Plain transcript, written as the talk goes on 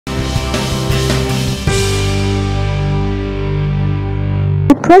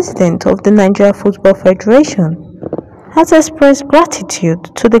president of the Nigeria Football Federation, has expressed gratitude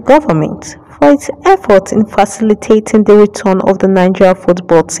to the government for its efforts in facilitating the return of the Nigeria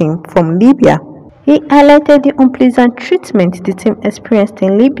football team from Libya. He highlighted the unpleasant treatment the team experienced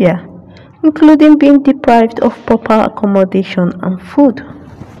in Libya, including being deprived of proper accommodation and food.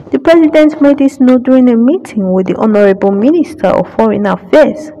 The president made this known during a meeting with the Honourable Minister of Foreign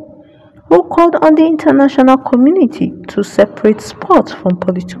Affairs, who called on the international community to separate sport from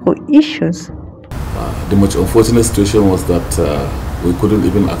political issues. The much unfortunate situation was that we couldn't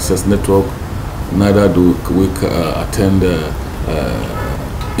even access network, neither do we attend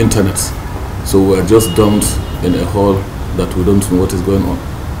internet. So we are just dumped in a hall that we don't know what is going on.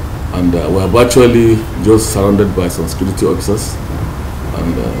 And we are virtually just surrounded by some security officers.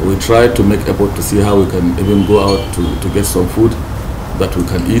 And we try to make effort to see how we can even go out to get some food that we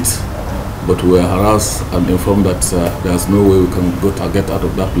can eat. But we are harassed and informed that there's no way we can go to get out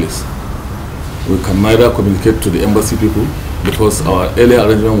of that place. We can neither communicate to the embassy people because our earlier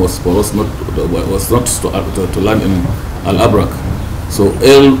arrangement was for us not to land in Al-Abrak. So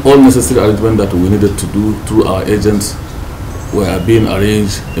all necessary arrangements that we needed to do through our agents were being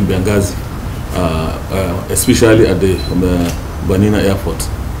arranged in Benghazi, especially at the Banina airport.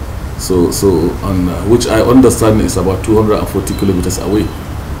 Which I understand is about 240 kilometers away.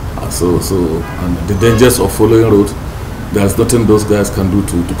 And the dangers of following road, there's nothing those guys can do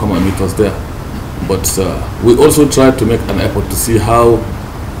to come and meet us there. But we also tried to make an effort to see how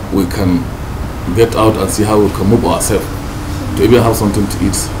we can get out and see how we can move ourselves to even have something to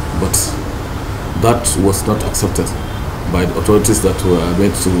eat. But that was not accepted by the authorities that were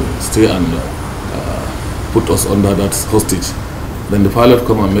made to stay and put us under that hostage. Then the pilot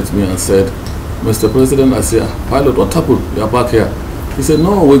came and met me and said, "Mr. President," I said, "Pilot, what happened? You are back here." He said,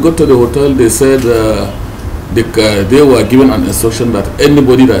 "No, we got to the hotel. They said they were given an instruction that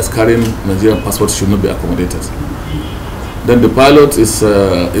anybody that is carrying Nigerian passport should not be accommodated." Then the pilot is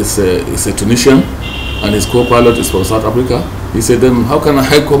a Tunisian, and his co-pilot is from South Africa. He said, "Then how can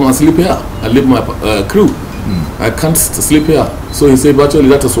I come and sleep here and leave my crew? I can't sleep here." So he said, "Virtually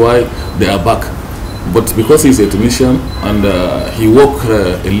that is why they are back." But because he's a Tunisian and he worked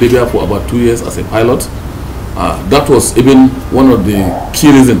in Libya for about 2 years as a pilot, that was even one of the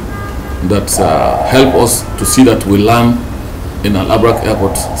key reasons that helped us to see that we land in Al-Abrak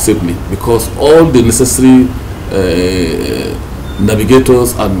airport safely, because all the necessary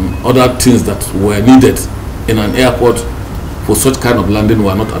navigators and other things that were needed in an airport for such kind of landing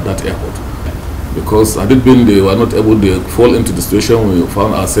were not at that airport. Because had it been they were not able to fall into the situation we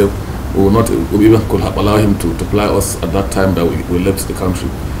found ourselves, we even could have allowed him to fly us at that time that we left the country.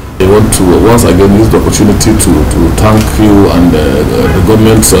 I want to once again use the opportunity to thank you and the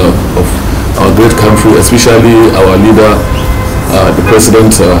government of our great country, especially our leader, the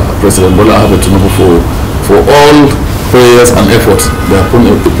President Bola Ahmed Tinubu, for all prayers and efforts they have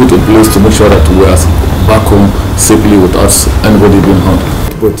put in place to make sure that we are back home safely without anybody being harmed.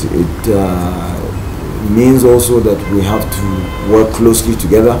 But it means also that we have to work closely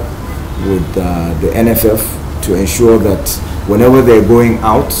together with the NFF to ensure that whenever they're going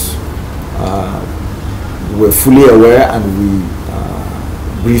out, we're fully aware and we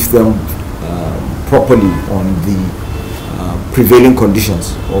brief them properly on the prevailing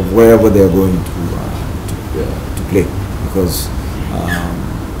conditions of wherever they're going to play. Because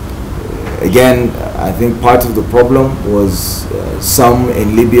again, I think part of the problem was some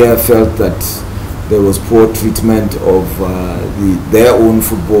in Libya felt that there was poor treatment of their own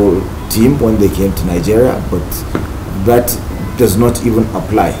football team when they came to Nigeria, but that does not even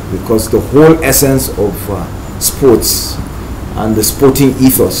apply, because the whole essence of sports and the sporting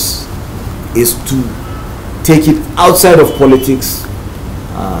ethos is to take it outside of politics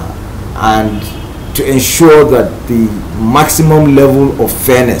and to ensure that the maximum level of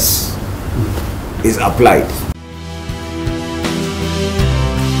fairness is applied.